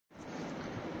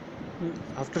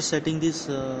After setting this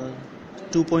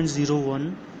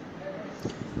 2.01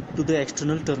 to the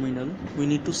external terminal, we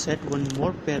need to set one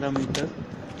more parameter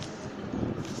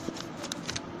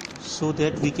so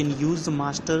that we can use the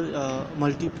master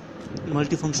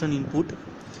multifunction input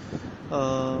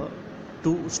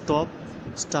to stop,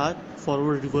 start,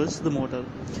 forward, reverse the motor.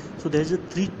 So there is a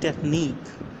three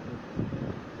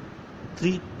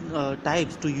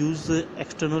types to use the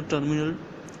external terminal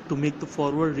to make the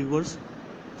forward, reverse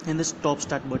and the stop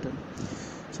start button.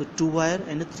 So 2-wire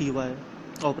and a 3-wire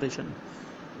operation.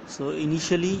 So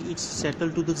initially it's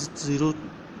settled to the 0,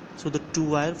 so the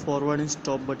 2-wire forward and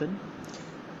stop button,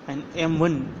 and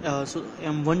M1 so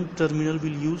M1 terminal will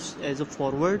use as a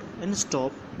forward and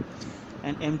stop,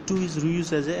 and M2 is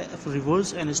reused as a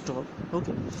reverse and a stop.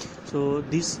 Okay, so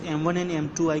this M1 and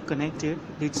M2 I connected.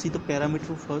 Let's see the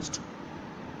parameter first.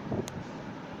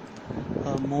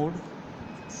 Mode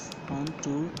 1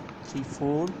 2 3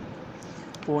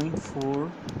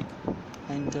 4.4,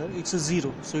 enter. It's a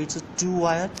 0, so it's a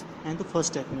 2-wire and the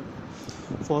first technique,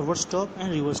 forward stop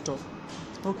and reverse stop.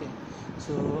 Okay,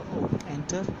 so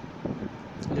enter.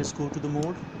 Let's go to the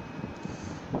mode.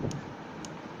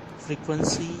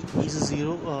 Frequency is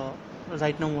 0.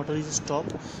 Right now motor is stop.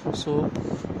 So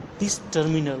this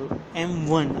terminal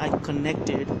M1 I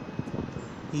connected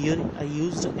here. I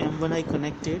used M1 I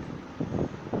connected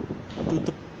to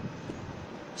the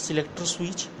selector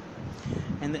switch,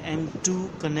 and the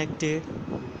M2 connected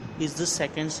is the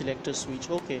second selector switch.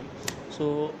 Okay,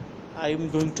 so I am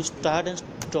going to start and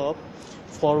stop,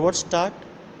 forward start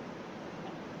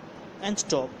and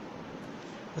stop,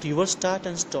 reverse start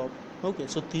and stop. Okay,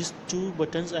 so these two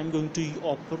buttons I am going to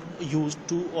use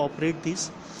to operate this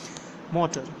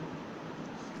motor.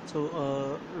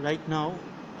 So right now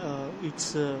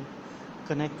it's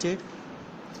connected.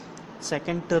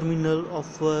 Second terminal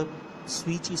of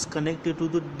switch is connected to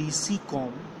the DC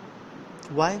COM.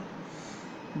 Why?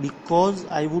 Because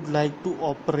I would like to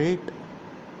operate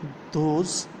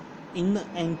those in the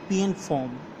NPN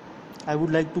form. I would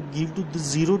like to give to the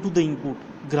 0 to the input,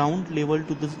 ground level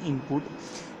to the input.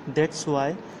 That's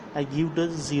why I give the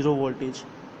 0 voltage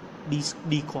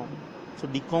DCOM. So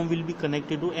DCOM will be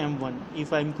connected to M1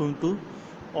 if I am going to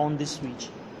on this switch.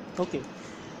 Okay,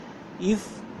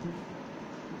 if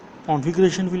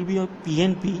configuration will be a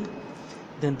PNP,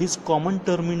 then this common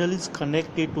terminal is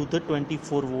connected to the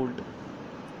 24 volt,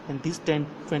 and this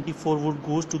 24 volt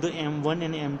goes to the M1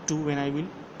 and M2 when I will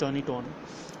turn it on.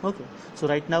 Okay, so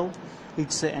right now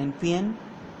it's a NPN,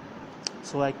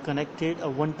 so I connected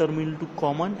one terminal to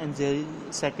common and the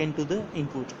second to the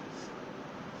input.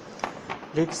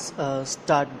 Let's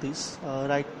start this.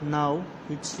 Right now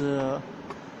it's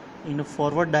in a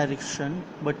forward direction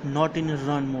but not in a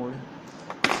run mode,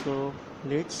 so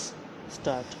let's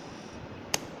start.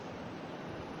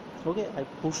 Okay, I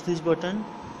push this button,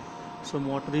 so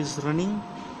motor is running.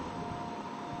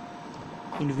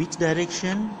 In which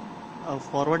direction?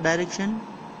 Forward direction,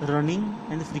 running,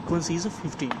 and the frequency is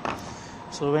 15.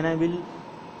 So when I will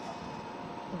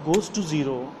goes to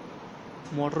 0,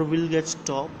 motor will get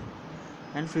stopped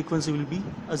and frequency will be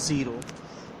a 0.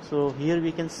 So here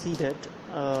we can see that.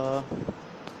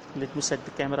 Let me set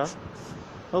the camera.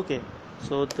 Okay,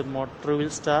 so the motor will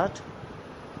start.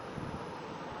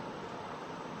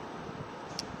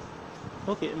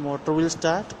 Okay, motor will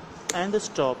start and the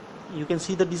stop. You can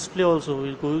see the display also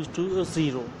will go to a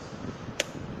 0,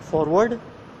 forward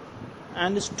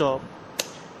and stop.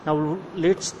 Now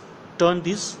let's turn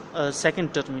this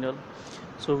second terminal.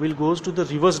 So we'll goes to the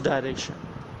reverse direction,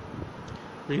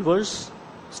 reverse,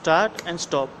 start and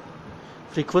stop.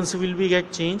 Frequency will be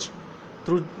get changed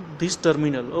through this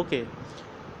terminal. Okay,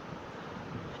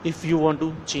 if you want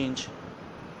to change,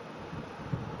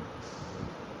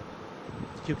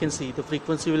 you can see the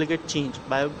frequency will get changed.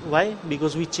 Why?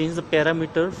 Because we change the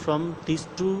parameter from these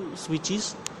two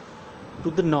switches to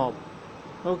the knob.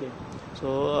 Okay,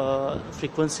 so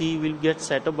frequency will get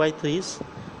set up by this,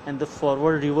 and the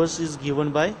forward reverse is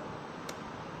given by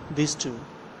these two.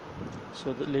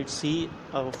 So let's see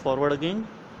our forward again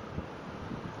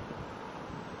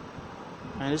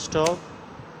and stop.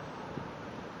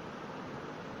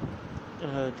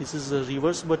 This is the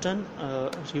reverse button.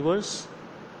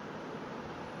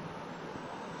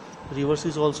 Reverse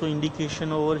is also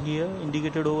indicated over here.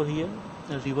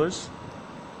 Reverse.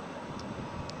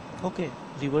 Okay,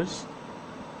 reverse,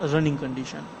 running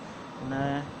condition.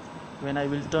 And when I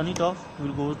will turn it off,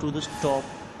 we'll go to the stop.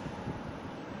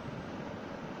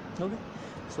 Okay,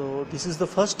 so this is the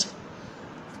first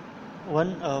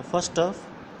stuff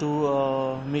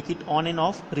to make it on and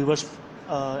off, reverse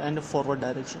and forward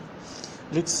direction.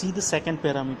 Let's see the second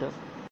parameter.